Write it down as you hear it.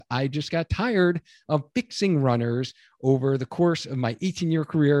I just got tired of fixing runners over the course of my 18-year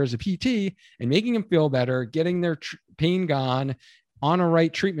career as a PT and making them feel better, getting their pain gone on a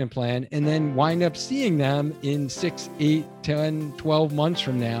right treatment plan, and then wind up seeing them in 6, 8, 10, 12 months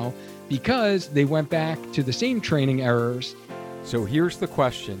from now because they went back to the same training errors. So here's the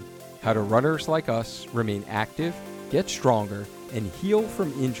question: how do runners like us remain active, get stronger, and heal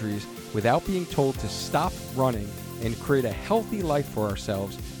from injuries without being told to stop running and create a healthy life for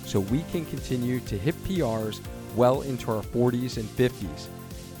ourselves so we can continue to hit PRs well into our 40s and 50s?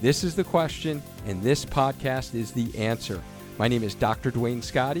 This is the question, and this podcast is the answer. My name is Dr. Dwayne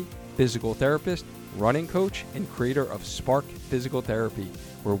Scotti, physical therapist, running coach, and creator of Spark Physical Therapy,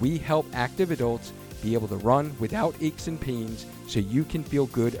 where we help active adults be able to run without aches and pains so you can feel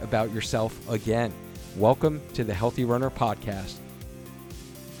good about yourself again. Welcome to the Healthy Runner Podcast.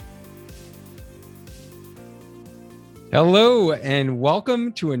 Hello, and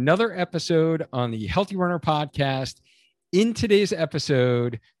welcome to another episode on the Healthy Runner Podcast. In today's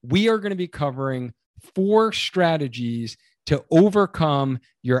episode, we are going to be covering 4 strategies to overcome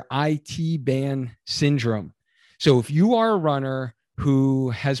your IT band syndrome. So if you are a runner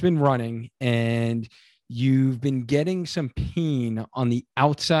who has been running and you've been getting some pain on the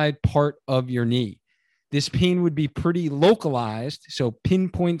outside part of your knee, this pain would be pretty localized, so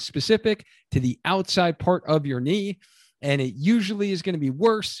pinpoint specific to the outside part of your knee. And it usually is going to be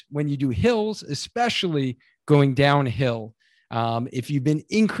worse when you do hills, especially going downhill. If you've been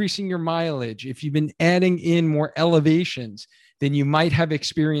increasing your mileage, if you've been adding in more elevations, then you might have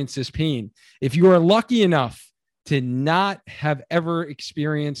experienced this pain. If you are lucky enough to not have ever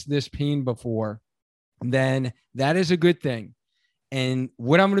experienced this pain before, then that is a good thing. And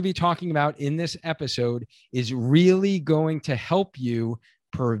what I'm going to be talking about in this episode is really going to help you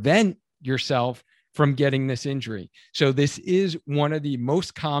prevent yourself from getting this injury. So this is one of the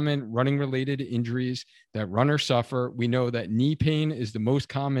most common running related injuries that runners suffer. We know that knee pain is the most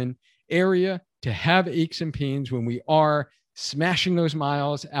common area to have aches and pains when we are smashing those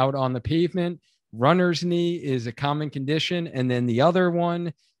miles out on the pavement. Runner's knee is a common condition. And then the other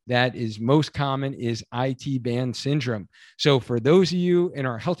one that is most common is IT band syndrome. So for those of you in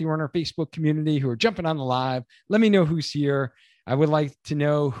our Healthy Runner Facebook community who are jumping on the live, let me know who's here. I would like to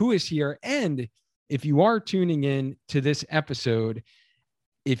know who is here. And if you are tuning in to this episode,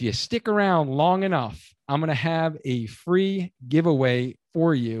 if you stick around long enough, I'm going to have a free giveaway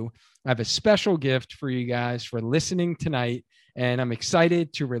for you. I have a special gift for you guys for listening tonight, and I'm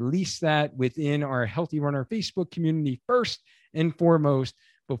excited to release that within our Healthy Runner Facebook community first and foremost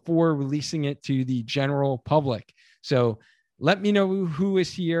before releasing it to the general public. So let me know who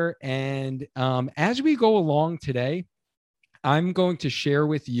is here. And as we go along today, I'm going to share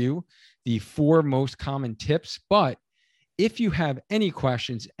with you the 4 most common tips. But if you have any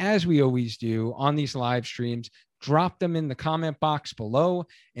questions, as we always do on these live streams, drop them in the comment box below,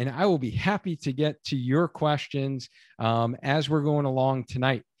 and I will be happy to get to your questions as we're going along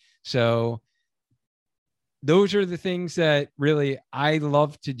tonight. So those are the things that really I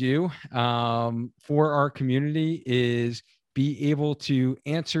love to do for our community, is be able to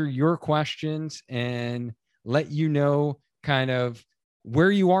answer your questions and let you know kind of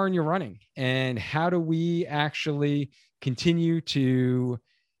where you are in your running and how do we actually continue to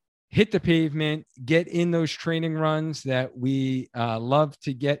hit the pavement, get in those training runs that we love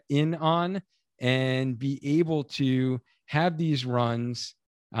to get in on, and be able to have these runs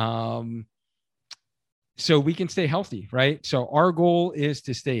so we can stay healthy, right? So our goal is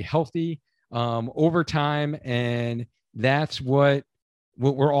to stay healthy over time, and that's what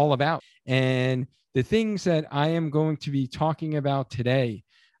we're all about. And the things that I am going to be talking about today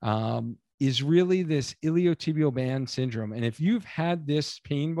is really this iliotibial band syndrome. And if you've had this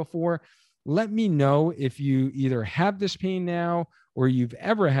pain before, let me know if you either have this pain now or you've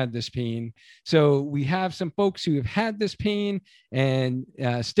ever had this pain. So we have some folks who have had this pain and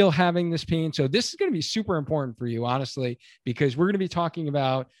still having this pain. So this is going to be super important for you, honestly, because we're going to be talking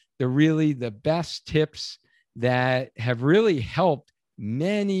about the best tips that have really helped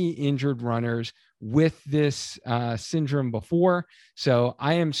many injured runners with this syndrome before. So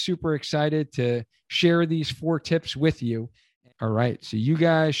I am super excited to share these 4 tips with you. All right. So you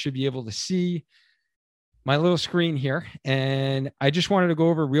guys should be able to see my little screen here. And I just wanted to go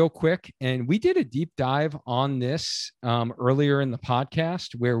over real quick. And we did a deep dive on this earlier in the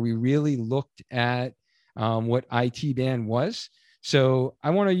podcast where we really looked at what IT band was. So I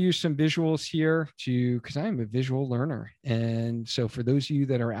want to use some visuals here because I am a visual learner. And so for those of you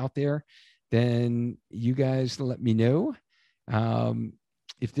that are out there, then you guys let me know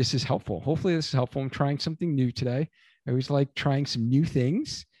if this is helpful. Hopefully this is helpful. I'm trying something new today. I always like trying some new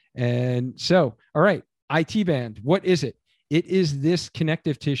things. And so, all right, IT band, what is it? It is this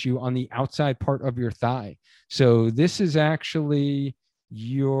connective tissue on the outside part of your thigh. So this is actually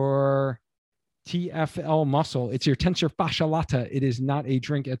your TFL muscle. It's your tensor fascia lata. It is not a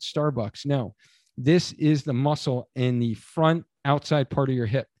drink at Starbucks. No, this is the muscle in the front outside part of your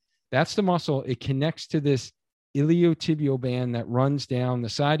hip. That's the muscle. It connects to this iliotibial band that runs down the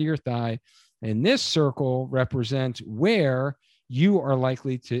side of your thigh. And this circle represents where you are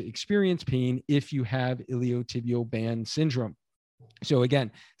likely to experience pain if you have iliotibial band syndrome. So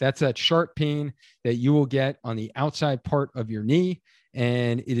again, that's that sharp pain that you will get on the outside part of your knee,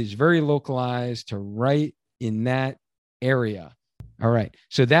 and it is very localized to right in that area. All right.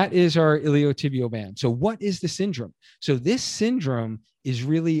 So that is our iliotibial band. So what is the syndrome? So this syndrome is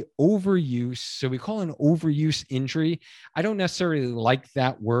really overuse. So we call it an overuse injury. I don't necessarily like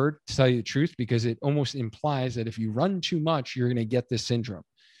that word, to tell you the truth, because it almost implies that if you run too much, you're going to get this syndrome.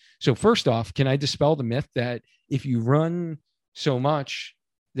 So first off, can I dispel the myth that if you run so much,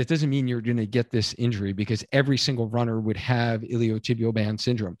 that doesn't mean you're going to get this injury, because every single runner would have iliotibial band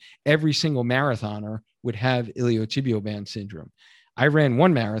syndrome. Every single marathoner would have iliotibial band syndrome. I ran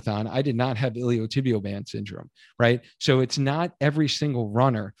one marathon. I did not have iliotibial band syndrome, right? So it's not every single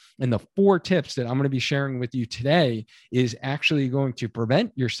runner. And the 4 tips that I'm going to be sharing with you today is actually going to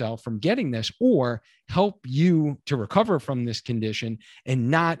prevent yourself from getting this, or help you to recover from this condition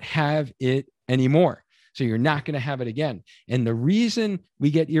and not have it anymore. So you're not going to have it again. And the reason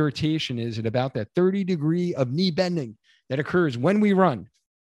we get irritation is at about that 30 degree of knee bending that occurs when we run.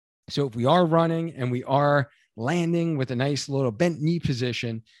 So if we are running and we are landing with a nice little bent knee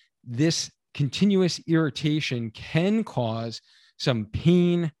position, this continuous irritation can cause some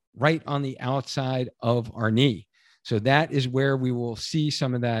pain right on the outside of our knee. So that is where we will see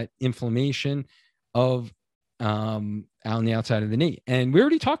some of that inflammation of on the outside of the knee. And we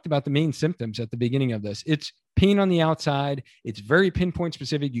already talked about the main symptoms at the beginning of this. It's pain on the outside. It's very pinpoint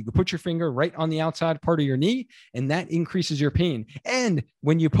specific. You can put your finger right on the outside part of your knee, and that increases your pain. And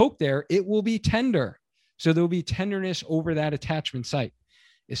when you poke there, it will be tender. So there'll be tenderness over that attachment site,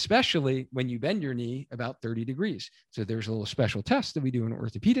 especially when you bend your knee about 30 degrees. So there's a little special test that we do in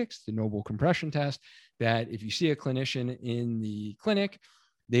orthopedics, the Noble compression test, that if you see a clinician in the clinic,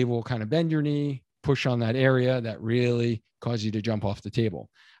 they will kind of bend your knee, push on that area that really cause you to jump off the table.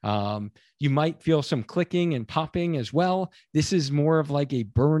 You might feel some clicking and popping as well. This is more of like a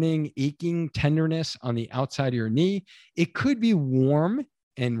burning, aching tenderness on the outside of your knee. It could be warm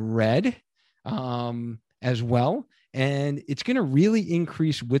and red as well. And it's going to really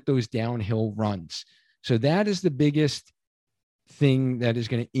increase with those downhill runs. So that is the biggest thing that is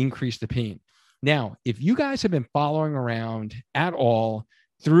going to increase the pain. Now, if you guys have been following around at all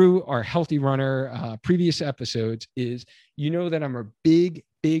through our Healthy Runner previous episodes, is you know that I'm a big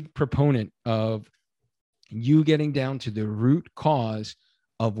proponent of you getting down to the root cause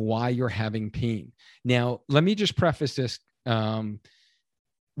of why you're having pain. Now, let me just preface this. What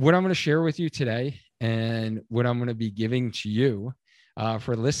I'm going to share with you today and what I'm going to be giving to you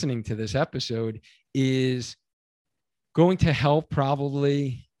for listening to this episode is going to help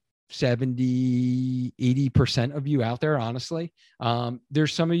probably 70, 80% of you out there, honestly.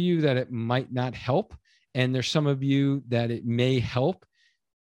 There's some of you that it might not help, and there's some of you that it may help,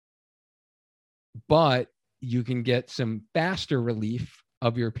 but you can get some faster relief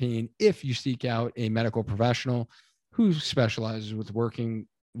of your pain if you seek out a medical professional who specializes with working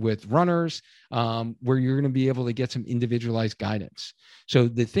with runners, where you're going to be able to get some individualized guidance. So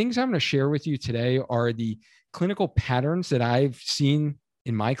the things I'm going to share with you today are the clinical patterns that I've seen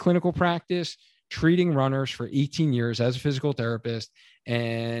in my clinical practice, treating runners for 18 years as a physical therapist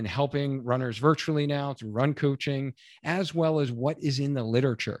and helping runners virtually now through run coaching, as well as what is in the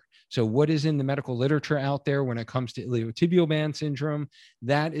literature. So what is in the medical literature out there when it comes to iliotibial band syndrome?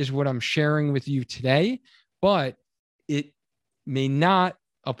 That is what I'm sharing with you today, but it may not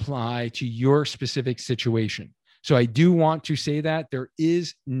apply to your specific situation. So I do want to say that there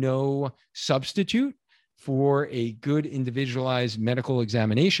is no substitute for a good individualized medical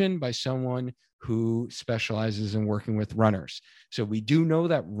examination by someone who specializes in working with runners. So we do know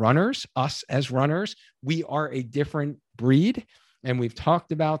that runners, us as runners, we are a different breed. And we've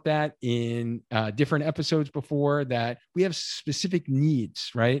talked about that in different episodes before, that we have specific needs,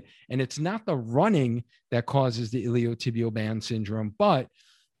 right? And it's not the running that causes the iliotibial band syndrome, but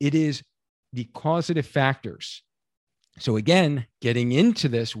it is the causative factors. So again, getting into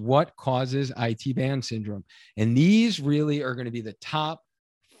this, what causes IT band syndrome? And these really are going to be the top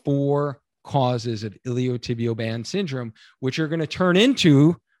 4 causes of iliotibial band syndrome, which are going to turn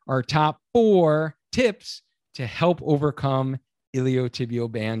into our top 4 tips to help overcome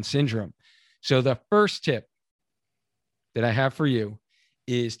iliotibial band syndrome. So the first tip that I have for you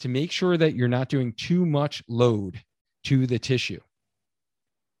is to make sure that you're not doing too much load to the tissue.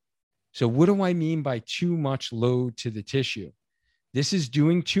 So what do I mean by too much load to the tissue? This is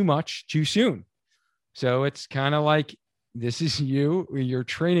doing too much too soon. So it's kind of like, this is your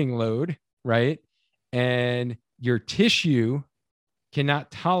training load, right? And your tissue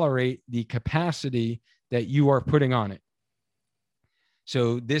cannot tolerate the capacity that you are putting on it.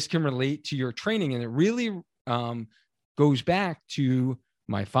 So this can relate to your training, and it really goes back to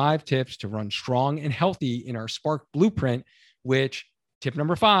my 5 tips to run strong and healthy in our Spark Blueprint, which tip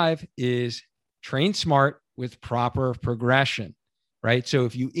number 5 is train smart with proper progression, right? So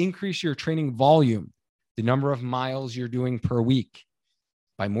if you increase your training volume, the number of miles you're doing per week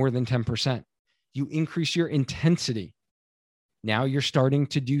by more than 10%, you increase your intensity. Now you're starting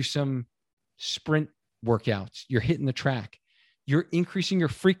to do some sprint workouts. You're hitting the track. You're increasing your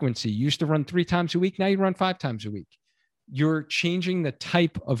frequency. You used to run 3 times a week. Now you run 5 times a week. You're changing the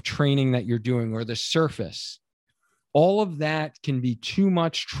type of training that you're doing or the surface. All of that can be too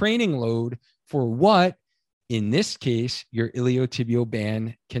much training load for what, in this case, your iliotibial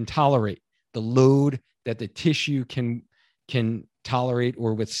band can tolerate, the load that the tissue can tolerate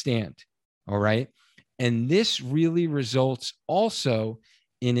or withstand. All right. And this really results also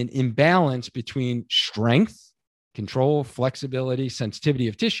in an imbalance between strength, control, flexibility, sensitivity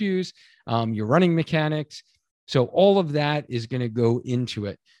of tissues, your running mechanics. So all of that is going to go into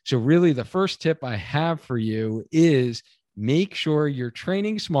it. So really the first tip I have for you is make sure you're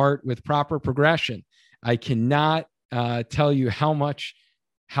training smart with proper progression. I cannot tell you how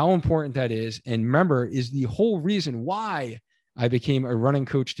important that is. And remember, is the whole reason why I became a running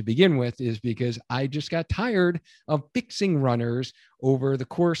coach to begin with is because I just got tired of fixing runners over the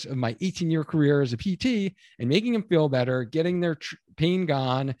course of my 18-year career as a PT and making them feel better, getting their pain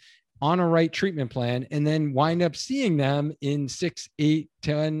gone on a right treatment plan, and then wind up seeing them in 6, 8,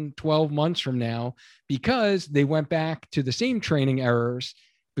 10, 12 months from now because they went back to the same training errors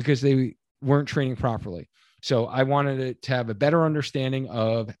because they weren't training properly. So I wanted to have a better understanding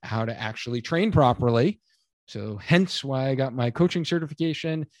of how to actually train properly. So hence why I got my coaching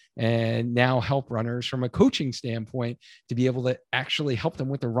certification and now help runners from a coaching standpoint to be able to actually help them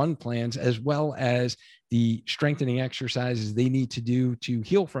with the run plans as well as the strengthening exercises they need to do to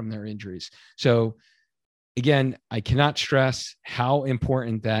heal from their injuries. So again, I cannot stress how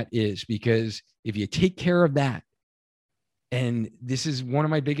important that is, because if you take care of that, and this is one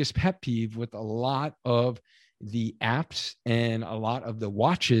of my biggest pet peeve with a lot of the apps and a lot of the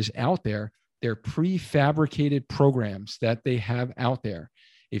watches out there, they're prefabricated programs that they have out there.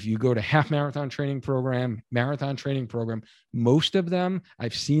 If you go to half marathon training program, marathon training program, most of them,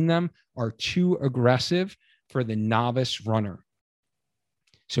 I've seen them, are too aggressive for the novice runner.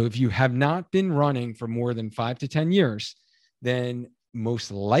 So if you have not been running for more than 5 to 10 years, then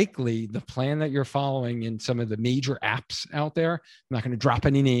most likely the plan that you're following in some of the major apps out there, I'm not going to drop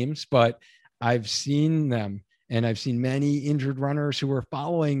any names, but I've seen them. And I've seen many injured runners who were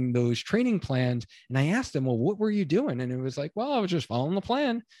following those training plans. And I asked them, well, what were you doing? And it was like, well, I was just following the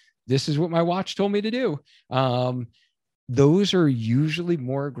plan. This is what my watch told me to do. Those are usually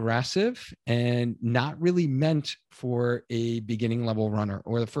more aggressive and not really meant for a beginning level runner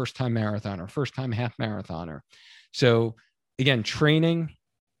or the first time marathoner, first time half marathoner. So again, training,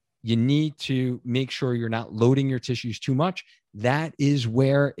 you need to make sure you're not loading your tissues too much. That is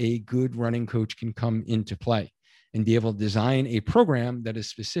where a good running coach can come into play and be able to design a program that is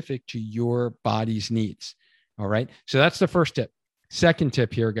specific to your body's needs. All right. So that's the first tip. Second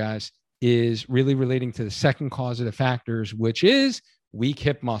tip here, guys, is really relating to the second causative factors, which is weak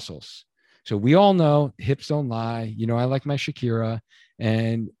hip muscles. So we all know hips don't lie. You know, I like my Shakira.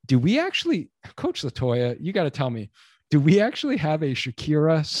 And do we actually, Coach Latoya, you got to tell me, do we actually have a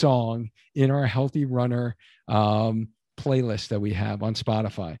Shakira song in our Healthy Runner playlist that we have on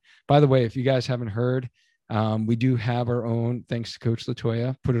Spotify? By the way, if you guys haven't heard, we do have our own, thanks to Coach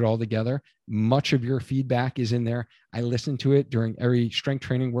Latoya, put it all together. Much of your feedback is in there. I listen to it during every strength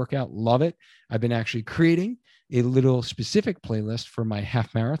training workout. Love it. I've been actually creating a little specific playlist for my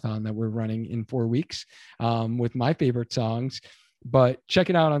half marathon that we're running in 4 weeks with my favorite songs. But check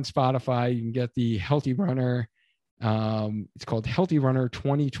it out on Spotify. You can get the Healthy Runner. It's called Healthy Runner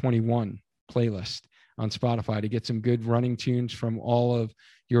 2021 playlist on Spotify to get some good running tunes from all of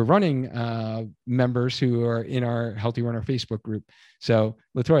your running members who are in our Healthy Runner Facebook group. So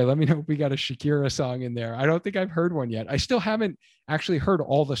Latoya, let me know if we got a Shakira song in there. I don't think I've heard one yet. I still haven't actually heard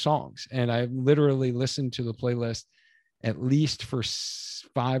all the songs, and I've literally listened to the playlist at least for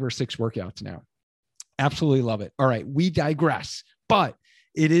 5 or 6 workouts now. Absolutely love it. All right, we digress, but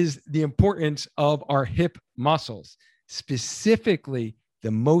it is the importance of our hip muscles, specifically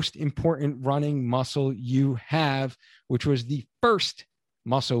the most important running muscle you have, which was the first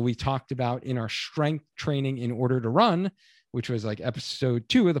muscle we talked about in our strength training in order to run, which was like episode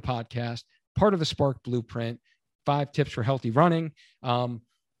 2 of the podcast, part of the Spark Blueprint, 5 tips for healthy running.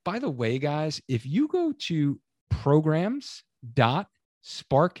 By the way, guys, if you go to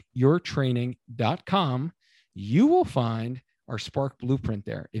programs.sparkyourtraining.com, you will find our Spark Blueprint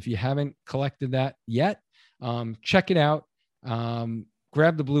there. If you haven't collected that yet, check it out.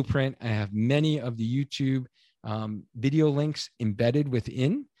 Grab the blueprint. I have many of the YouTube video links embedded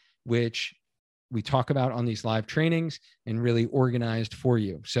within, which we talk about on these live trainings and really organized for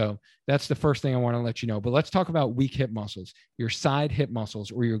you. So that's the first thing I want to let you know. But let's talk about weak hip muscles, your side hip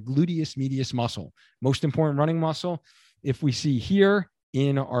muscles, or your gluteus medius muscle, most important running muscle. If we see here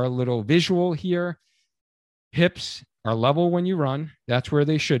in our little visual here, hips are level when you run. That's where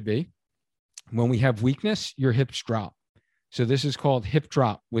they should be. When we have weakness, your hips drop. So this is called hip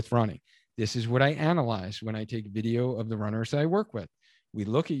drop with running. This is what I analyze when I take video of the runners that I work with. We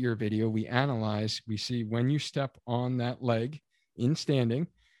look at your video, we analyze, we see when you step on that leg in standing,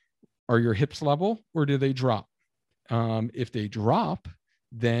 are your hips level or do they drop? If they drop,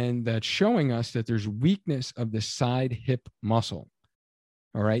 then that's showing us that there's weakness of the side hip muscle.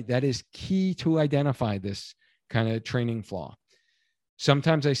 All right. That is key to identify this kind of training flaw.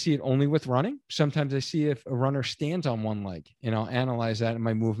 Sometimes I see it only with running. Sometimes I see if a runner stands on one leg, and I'll analyze that in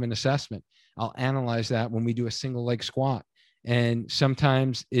my movement assessment. I'll analyze that when we do a single leg squat. And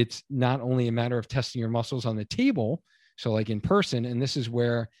sometimes it's not only a matter of testing your muscles on the table, so like in person, and this is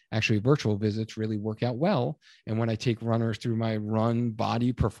where actually virtual visits really work out well. And when I take runners through my run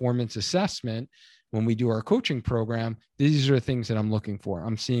body performance assessment, when we do our coaching program, these are the things that I'm looking for.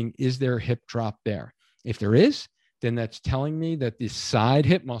 I'm seeing, is there a hip drop there? If there is, then that's telling me that the side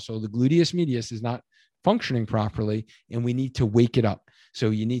hip muscle, the gluteus medius, is not functioning properly, and we need to wake it up. So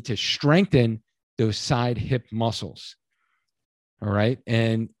you need to strengthen those side hip muscles. All right.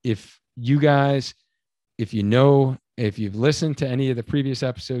 And if you guys, if you've listened to any of the previous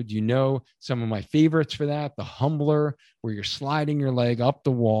episodes, you know some of my favorites for that, the humbler, where you're sliding your leg up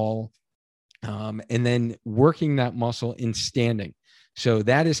the wall, and then working that muscle in standing. So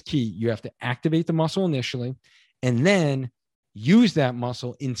that is key. You have to activate the muscle initially, and then use that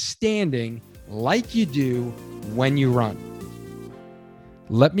muscle in standing like you do when you run.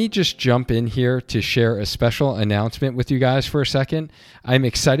 Let me just jump in here to share a special announcement with you guys for a second. I'm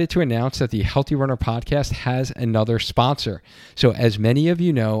excited to announce that the Healthy Runner Podcast has another sponsor. So as many of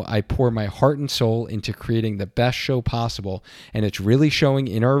you know, I pour my heart and soul into creating the best show possible, and it's really showing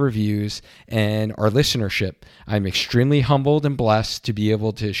in our reviews and our listenership. I'm extremely humbled and blessed to be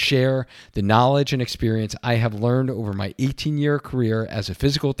able to share the knowledge and experience I have learned over my 18-year career as a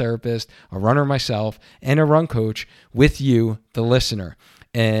physical therapist, a runner myself, and a run coach with you, the listener.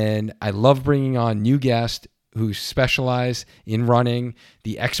 And I love bringing on new guests who specialize in running,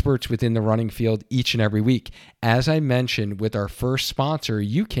 the experts within the running field each and every week. As I mentioned with our first sponsor,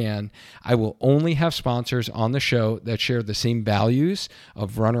 UCAN, I will only have sponsors on the show that share the same values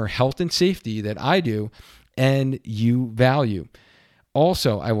of runner health and safety that I do and you value.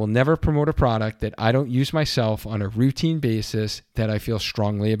 Also, I will never promote a product that I don't use myself on a routine basis that I feel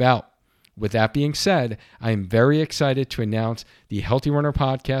strongly about. With that being said, I am very excited to announce the Healthy Runner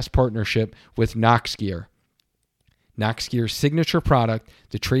Podcast partnership with Noxgear. Noxgear's signature product,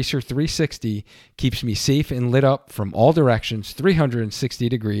 the Tracer 360, keeps me safe and lit up from all directions 360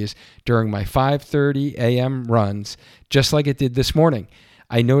 degrees during my 5:30 a.m. runs, just like it did this morning.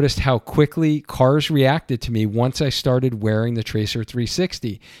 I noticed how quickly cars reacted to me once I started wearing the Tracer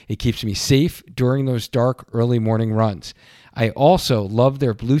 360. It keeps me safe during those dark early morning runs. I also love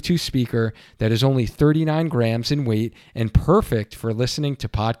their Bluetooth speaker that is only 39 grams in weight and perfect for listening to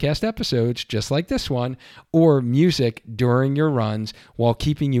podcast episodes just like this one or music during your runs while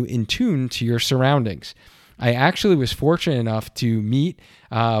keeping you in tune to your surroundings. I actually was fortunate enough to meet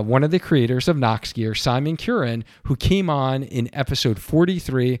one of the creators of Noxgear, Simon Curran, who came on in episode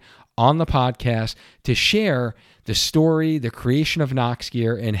 43 on the podcast to share the story, the creation of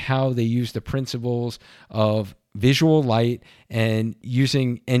Noxgear, and how they use the principles of visual light and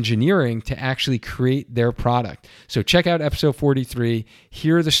using engineering to actually create their product. So check out episode 43,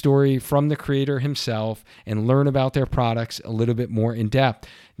 hear the story from the creator himself, and learn about their products a little bit more in depth.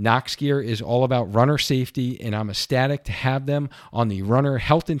 Noxgear is all about runner safety, and I'm ecstatic to have them on the runner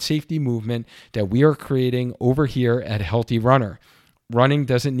health and safety movement that we are creating over here at Healthy Runner. Running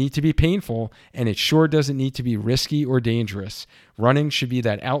doesn't need to be painful, and it sure doesn't need to be risky or dangerous. Running should be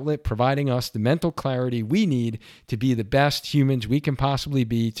that outlet providing us the mental clarity we need to be the best humans we can possibly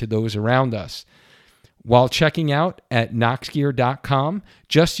be to those around us. While checking out at noxgear.com,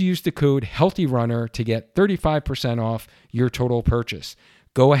 just use the code HEALTHYRUNNER to get 35% off your total purchase.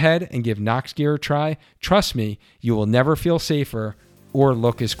 Go ahead and give Nox Gear a try. Trust me, you will never feel safer or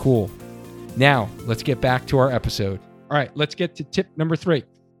look as cool. Now, let's get back to our episode. All right, let's get to tip number 3.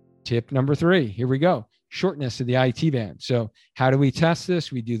 Tip number 3, here we go. Shortness of the IT band. So how do we test this?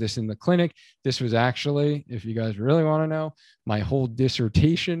 We do this in the clinic. This was actually, if you guys really want to know, my whole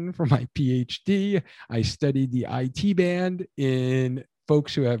dissertation for my PhD. I studied the IT band in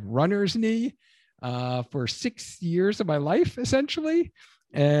folks who have runner's knee for 6 years of my life, essentially.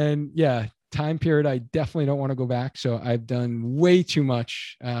 And yeah, time period, I definitely don't want to go back. So I've done way too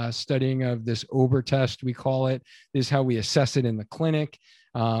much studying of this Ober test, we call it. This is how we assess it in the clinic.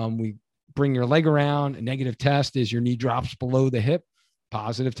 We bring your leg around. A negative test is your knee drops below the hip.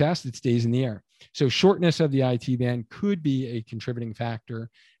 Positive test, it stays in the air. So shortness of the IT band could be a contributing factor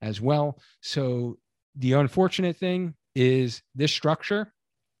as well. So the unfortunate thing is this structure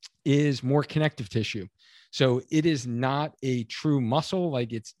is more connective tissue. So it is not a true muscle.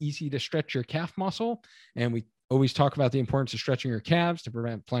 Like, it's easy to stretch your calf muscle. And we always talk about the importance of stretching your calves to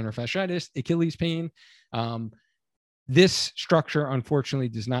prevent plantar fasciitis, Achilles pain. This structure, unfortunately,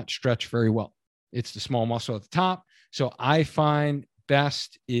 does not stretch very well. It's the small muscle at the top. So I find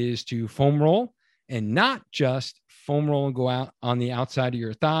best is to foam roll, and not just foam roll and go out on the outside of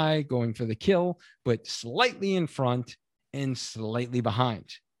your thigh, going for the kill, but slightly in front and slightly behind.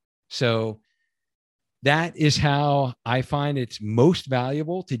 So that is how I find it's most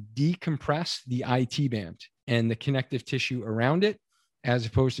valuable to decompress the IT band and the connective tissue around it, as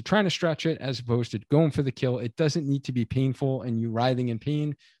opposed to trying to stretch it, as opposed to going for the kill. It doesn't need to be painful and you writhing in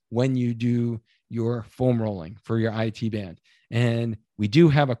pain when you do your foam rolling for your IT band. And we do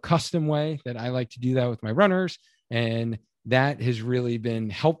have a custom way that I like to do that with my runners. And that has really been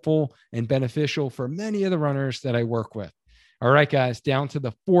helpful and beneficial for many of the runners that I work with. All right, guys, down to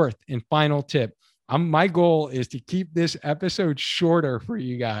the 4th and final tip. My goal is to keep this episode shorter for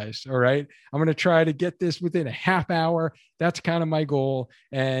you guys. All right. I'm going to try to get this within a half hour. That's kind of my goal.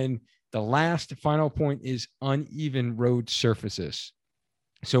 And the last final point is uneven road surfaces.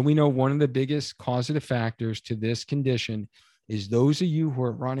 So we know one of the biggest causative factors to this condition is those of you who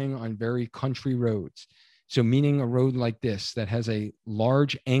are running on very country roads. So meaning a road like this that has a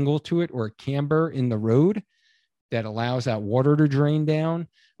large angle to it or a camber in the road that allows that water to drain down.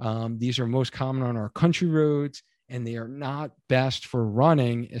 These are most common on our country roads, and they are not best for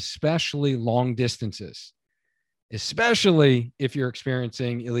running, especially long distances, especially if you're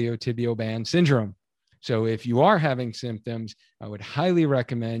experiencing iliotibial band syndrome. So if you are having symptoms, I would highly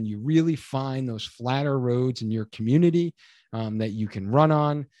recommend you really find those flatter roads in your community that you can run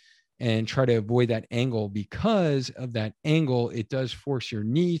on, and try to avoid that angle. Because of that angle, it does force your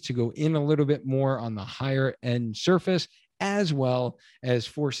knee to go in a little bit more on the higher end surface, as well as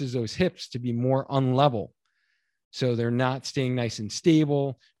forces those hips to be more unlevel. So they're not staying nice and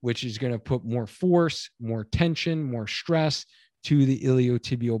stable, which is going to put more force, more tension, more stress to the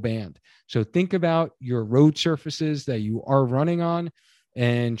iliotibial band. So think about your road surfaces that you are running on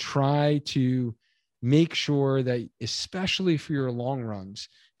and try to make sure that, especially for your long runs,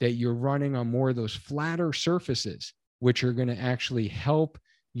 that you're running on more of those flatter surfaces, which are going to actually help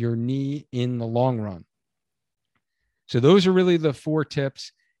your knee in the long run. So those are really the 4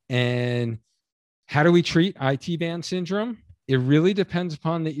 tips. And how do we treat IT band syndrome? It really depends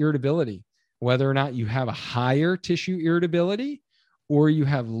upon the irritability, whether or not you have a higher tissue irritability or you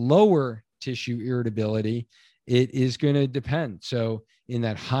have lower tissue irritability. It is going to depend. So in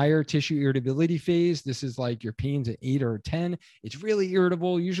that higher tissue irritability phase, this is like your pains at 8 or 10. It's really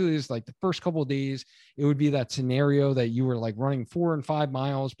irritable. Usually it's like the first couple of days, it would be that scenario that you were like running 4 and 5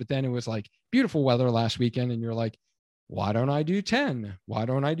 miles, but then it was like beautiful weather last weekend. And you're like, why don't I do 10? Why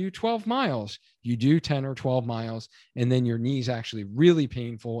don't I do 12 miles? You do 10 or 12 miles, and then your knee's actually really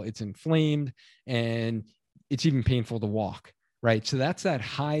painful. It's inflamed, and it's even painful to walk, right? So that's that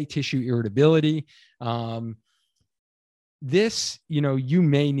high tissue irritability. This, you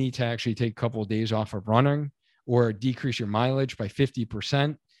may need to actually take a couple of days off of running or decrease your mileage by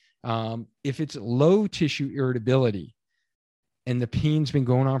 50%. If it's low tissue irritability and the pain's been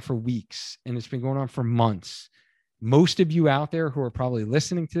going on for weeks and it's been going on for months, most of you out there who are probably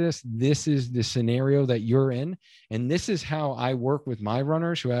listening to this, this is the scenario that you're in. And this is how I work with my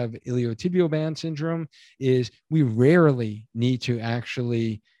runners who have iliotibial band syndrome. Is we rarely need to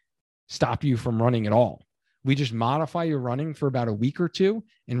actually stop you from running at all. We just modify your running for about a week or two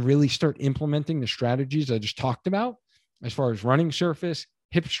and really start implementing the strategies I just talked about as far as running surface,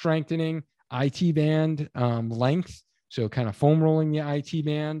 hip strengthening, IT band length. So kind of foam rolling the IT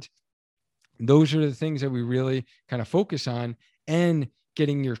band. Those are the things that we really kind of focus on, and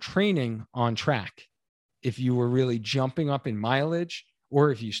getting your training on track. If you were really jumping up in mileage,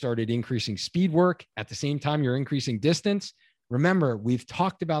 or if you started increasing speed work at the same time you're increasing distance, remember, we've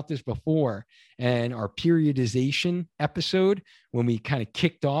talked about this before, and our periodization episode, when we kind of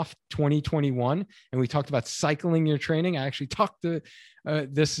kicked off 2021 and we talked about cycling your training. I actually talked to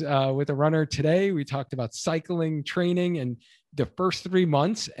this with a runner today. We talked about cycling training and the first 3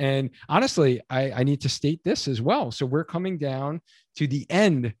 months. And honestly, I need to state this as well. So we're coming down to the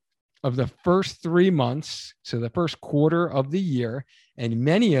end of the first 3 months. So the first quarter of the year. And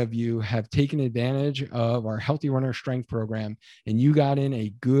many of you have taken advantage of our Healthy Runner Strength Program, and you got in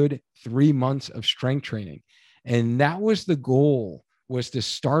a good 3 months of strength training. And that was the goal, was to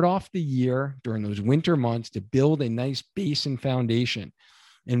start off the year during those winter months to build a nice base and foundation.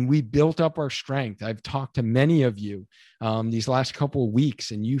 And we built up our strength. I've talked to many of you these last couple of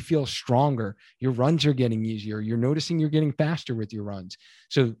weeks, and you feel stronger. Your runs are getting easier. You're noticing you're getting faster with your runs.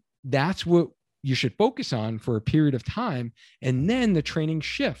 So that's what you should focus on for a period of time. And then the training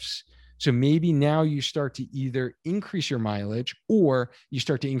shifts. So maybe now you start to either increase your mileage or you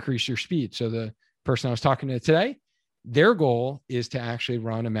start to increase your speed. So the person I was talking to today, their goal is to actually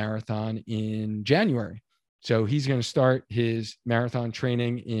run a marathon in January. So he's going to start his marathon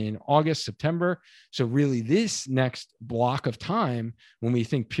training in August, September. So really this next block of time, when we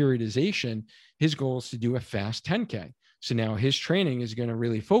think periodization, his goal is to do a fast 10K. So now his training is going to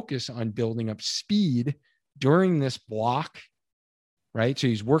really focus on building up speed during this block, right? So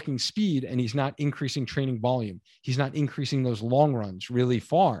he's working speed and he's not increasing training volume. He's not increasing those long runs really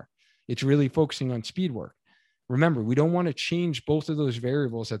far. It's really focusing on speed work. Remember, we don't want to change both of those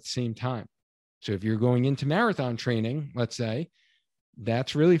variables at the same time. So if you're going into marathon training, let's say,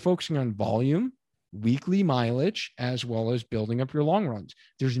 that's really focusing on volume, weekly mileage, as well as building up your long runs.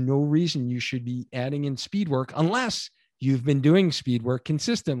 There's no reason you should be adding in speed work unless you've been doing speed work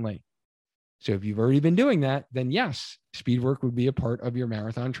consistently. So if you've already been doing that, then yes, speed work would be a part of your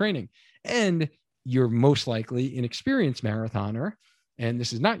marathon training. And you're most likely an experienced marathoner. And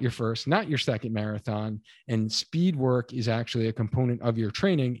this is not your first, not your second marathon. And speed work is actually a component of your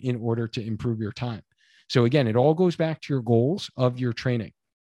training in order to improve your time. So again, it all goes back to your goals of your training.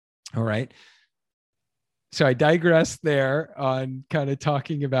 All right. So I digress there on kind of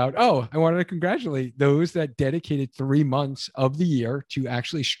talking about, I wanted to congratulate those that dedicated 3 months of the year to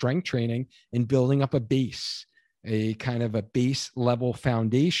actually strength training and building up a base, a kind of a base level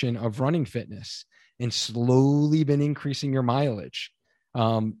foundation of running fitness, and slowly been increasing your mileage.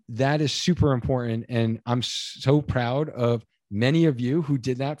 That is super important. And I'm so proud of many of you who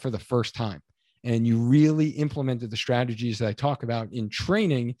did that for the first time. And you really implemented the strategies that I talk about in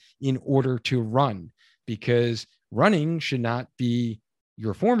training in order to run, because running should not be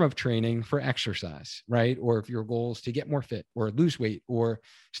your form of training for exercise, right? Or if your goal is to get more fit or lose weight or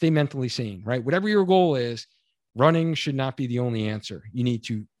stay mentally sane, right? Whatever your goal is, running should not be the only answer. You need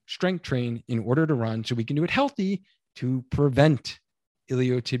to strength train in order to run, so we can do it healthy to prevent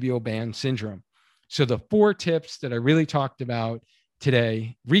iliotibial band syndrome. So the 4 tips that I really talked about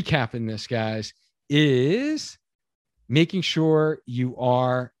today, recapping this, guys, is making sure you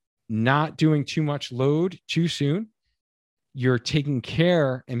are not doing too much load too soon. You're taking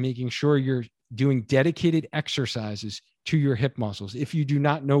care and making sure you're doing dedicated exercises to your hip muscles. If you do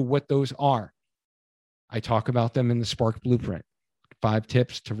not know what those are, I talk about them in the Spark Blueprint. 5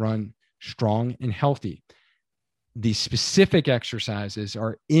 tips to run strong and healthy. The specific exercises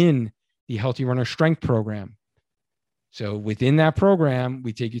are in the Healthy Runner Strength Program. So within that program,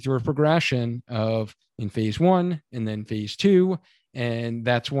 we take you through a progression of in phase 1 and then phase 2. And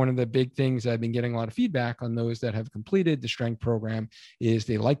that's one of the big things I've been getting a lot of feedback on those that have completed the strength program, is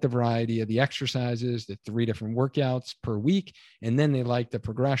they like the variety of the exercises, the 3 different workouts per week. And then they like the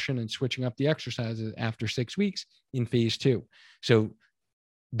progression and switching up the exercises after 6 weeks in phase 2. So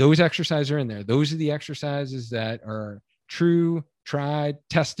those exercises are in there. Those are the exercises that are true, tried,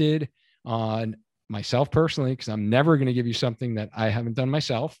 tested on myself personally, because I'm never going to give you something that I haven't done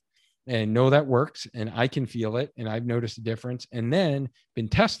myself and know that works, and I can feel it, and I've noticed a difference, and then been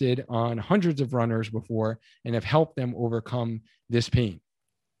tested on hundreds of runners before and have helped them overcome this pain.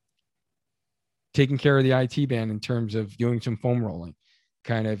 Taking care of the IT band in terms of doing some foam rolling,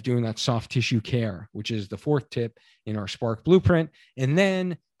 kind of doing that soft tissue care, which is the 4th tip in our Spark Blueprint, and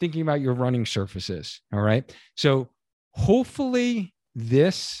then thinking about your running surfaces. All right. So hopefully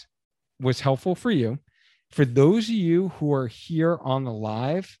this was helpful for you. For those of you who are here on the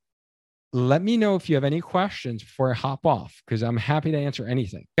live, let me know if you have any questions before I hop off, because I'm happy to answer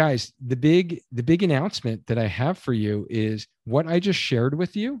anything. Guys, the big announcement that I have for you is what I just shared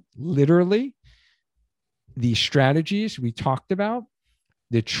with you. Literally, the strategies we talked about,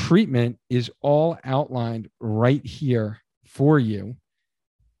 the treatment is all outlined right here for you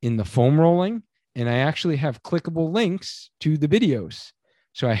in the foam rolling. And I actually have clickable links to the videos.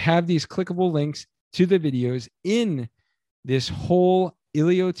 So I have these clickable links to the videos in this whole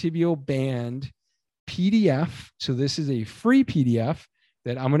iliotibial band PDF. So this is a free PDF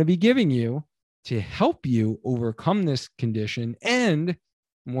that I'm going to be giving you to help you overcome this condition and,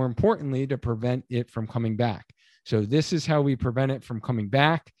 more importantly, to prevent it from coming back. So this is how we prevent it from coming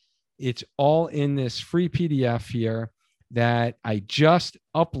back. It's all in this free PDF here that I just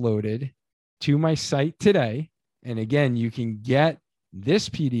uploaded to my site today. And again, you can get this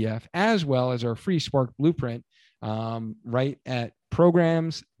PDF as well as our free Spark Blueprint right at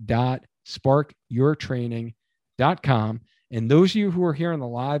programs.sparkyourtraining.com. And those of you who are here on the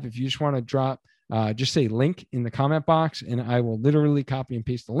live, if you just want to drop, just say link in the comment box, and I will literally copy and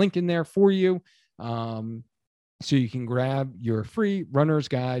paste the link in there for you. So you can grab your free runner's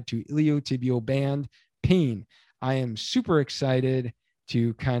guide to iliotibial band pain. I am super excited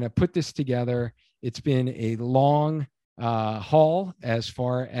to kind of put this together. It's been a long haul as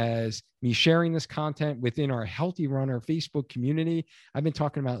far as me sharing this content within our Healthy Runner Facebook community. I've been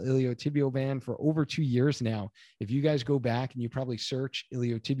talking about iliotibial band for over 2 years now. If you guys go back and you probably search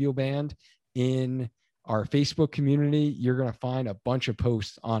iliotibial band in our Facebook community, you're going to find a bunch of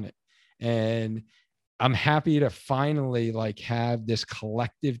posts on it. And I'm happy to finally have this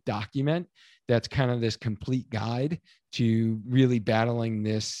collective document that's kind of this complete guide to really battling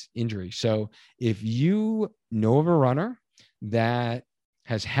this injury. So if you know of a runner that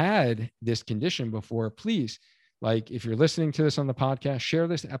has had this condition before, please, if you're listening to this on the podcast, share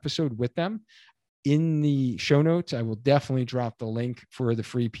this episode with them. In the show notes, I will definitely drop the link for the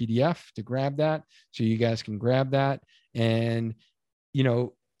free PDF to grab that, so you guys can grab that. And,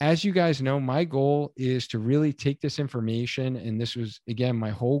 as you guys know, my goal is to really take this information, and this was, again,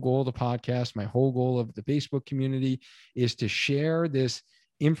 my whole goal of the podcast, my whole goal of the Facebook community, is to share this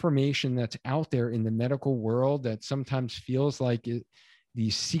information that's out there in the medical world that sometimes feels like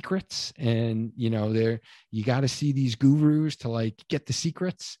these secrets, and, you got to see these gurus to get the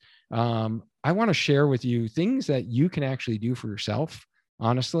secrets. I want to share with you things that you can actually do for yourself,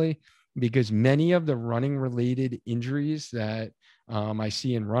 honestly, because many of the running related injuries that I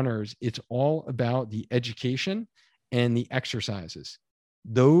see in runners, it's all about the education and the exercises.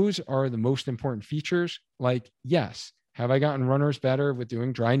 Those are the most important features. Yes, have I gotten runners better with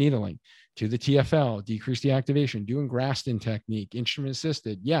doing dry needling to the TFL, decrease the activation, doing Graston technique, instrument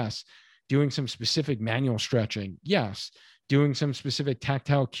assisted? Yes. Doing some specific manual stretching? Yes. Doing some specific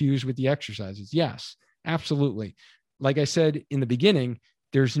tactile cues with the exercises? Yes, absolutely. Like I said in the beginning,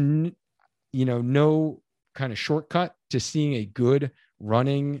 there's no kind of shortcut to seeing a good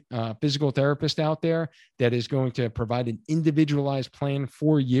running physical therapist out there that is going to provide an individualized plan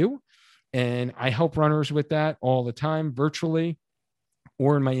for you. And I help runners with that all the time, virtually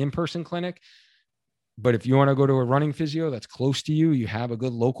or in my in-person clinic. But if you want to go to a running physio that's close to you, you have a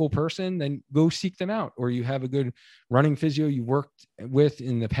good local person, then go seek them out. Or you have a good running physio you worked with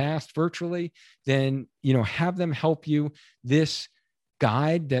in the past virtually, then, have them help you. This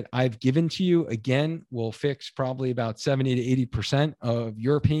guide that I've given to you, again, will fix probably about 70 to 80% of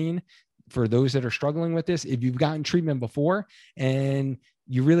your pain for those that are struggling with this. If you've gotten treatment before and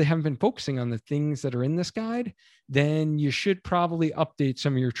you really haven't been focusing on the things that are in this guide, then you should probably update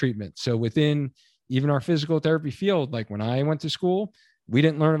some of your treatment. So within even our physical therapy field, when I went to school, we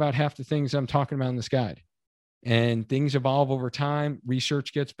didn't learn about half the things I'm talking about in this guide. And things evolve over time.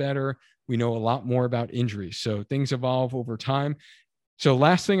 Research gets better. We know a lot more about injuries. So things evolve over time. So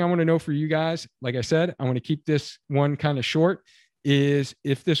last thing I want to know for you guys, like I said, I want to keep this one kind of short, is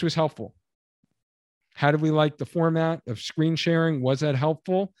if this was helpful. How did we like the format of screen sharing? Was that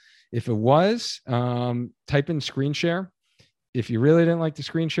helpful? If it was, type in screen share. If you really didn't like the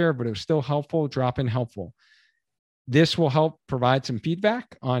screen share, but it was still helpful, drop in helpful. This will help provide some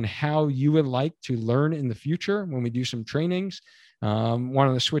feedback on how you would like to learn in the future when we do some trainings.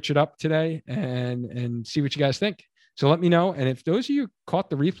 Wanted to switch it up today and see what you guys think. So let me know. And if those of you caught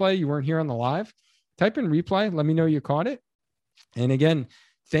the replay, you weren't here on the live, type in replay. Let me know you caught it. And again,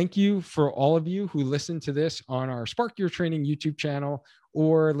 thank you for all of you who listen to this on our Spark Your Training YouTube channel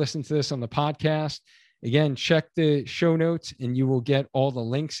or listen to this on the podcast. Again, check the show notes and you will get all the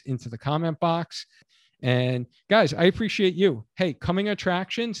links into the comment box. And guys, I appreciate you. Hey, coming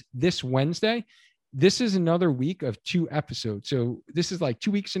attractions this Wednesday. this is another week of 2 episodes. So this is like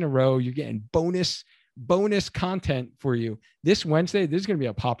 2 weeks in a row. You're getting bonus content for you. This Wednesday, this is going to be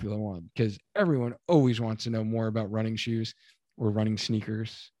a popular one because everyone always wants to know more about running shoes or running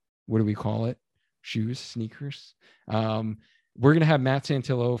sneakers. What do we call it? Shoes, sneakers. We're going to have Matt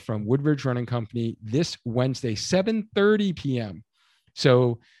Santillo from Woodridge Running Company this Wednesday, 7:30 p.m.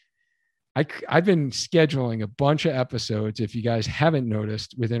 So I've been scheduling a bunch of episodes, if you guys haven't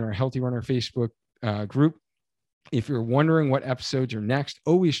noticed, within our Healthy Runner Facebook group. If you're wondering what episodes are next,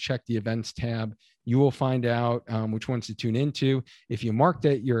 always check the events tab. You will find out which ones to tune into. If you mark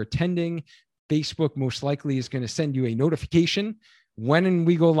that you're attending, Facebook most likely is going to send you a notification when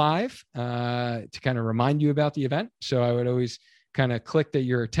we go live to kind of remind you about the event. So I would always kind of click that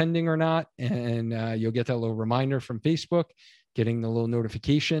you're attending or not, and you'll get that little reminder from Facebook, getting the little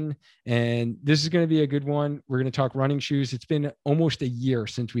notification. And this is going to be a good one. We're going to talk running shoes. It's been almost a year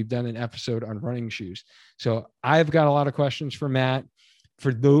since we've done an episode on running shoes. So I've got a lot of questions for Matt.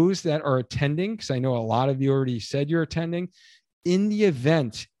 For those that are attending, because I know a lot of you already said you're attending, in the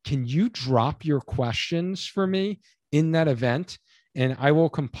event, can you drop your questions for me in that event? And I will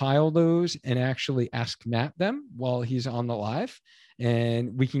compile those and actually ask Matt them while he's on the live,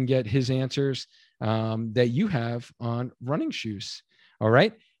 and we can get his answers that you have on running shoes. All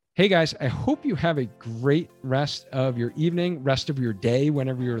right. Hey guys, I hope you have a great rest of your evening, rest of your day,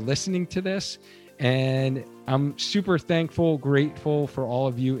 whenever you're listening to this. And I'm super thankful, grateful for all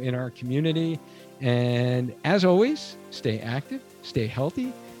of you in our community. And as always, stay active, stay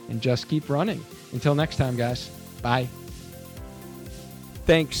healthy, and just keep running. Until next time, guys. Bye.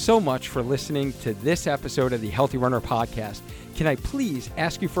 Thanks so much for listening to this episode of the Healthy Runner Podcast. Can I please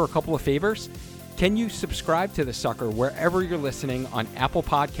ask you for a couple of favors? Can you subscribe to the sucker wherever you're listening on Apple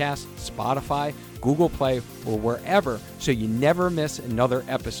Podcasts, Spotify, Google Play, or wherever, so you never miss another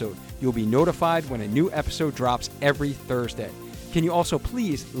episode? You'll be notified when a new episode drops every Thursday. Can you also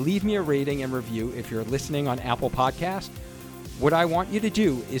please leave me a rating and review if you're listening on Apple Podcasts? What I want you to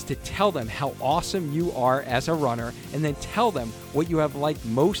do is to tell them how awesome you are as a runner, and then tell them what you have liked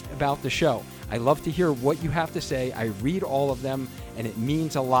most about the show. I love to hear what you have to say. I read all of them, and it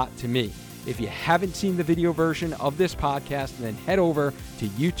means a lot to me. If you haven't seen the video version of this podcast, then head over to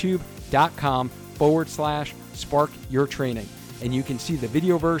youtube.com/sparkyourtraining, and you can see the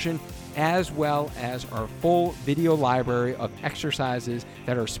video version as well as our full video library of exercises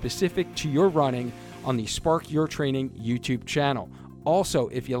that are specific to your running on the Spark Your Training YouTube channel. Also,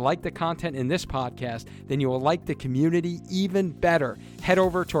 if you like the content in this podcast, then you will like the community even better. Head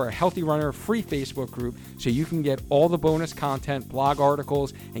over to our Healthy Runner free Facebook group so you can get all the bonus content, blog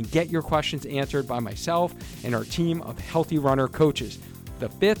articles, and get your questions answered by myself and our team of Healthy Runner coaches. The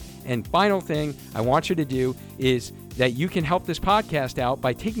fifth and final thing I want you to do is that you can help this podcast out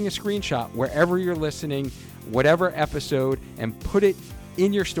by taking a screenshot wherever you're listening, whatever episode, and put it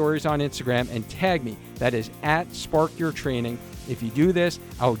in your stories on Instagram and tag me. That is @SparkYourTraining. If you do this,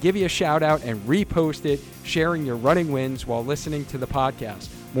 I will give you a shout out and repost it, sharing your running wins while listening to the podcast.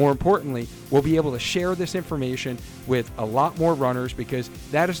 More importantly, we'll be able to share this information with a lot more runners, because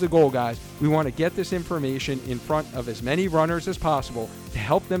that is the goal, guys. We want to get this information in front of as many runners as possible to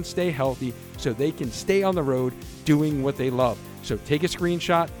help them stay healthy so they can stay on the road doing what they love. So take a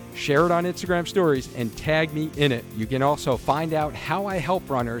screenshot, share it on Instagram stories, and tag me in it. You can also find out how I help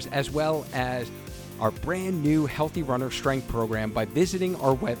runners, as well as our brand new Healthy Runner Strength program, by visiting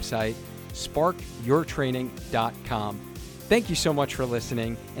our website, sparkyourtraining.com. Thank you so much for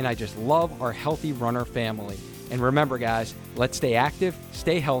listening, and I just love our Healthy Runner family. And remember, guys, let's stay active,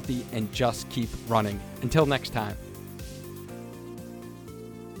 stay healthy, and just keep running. Until next time.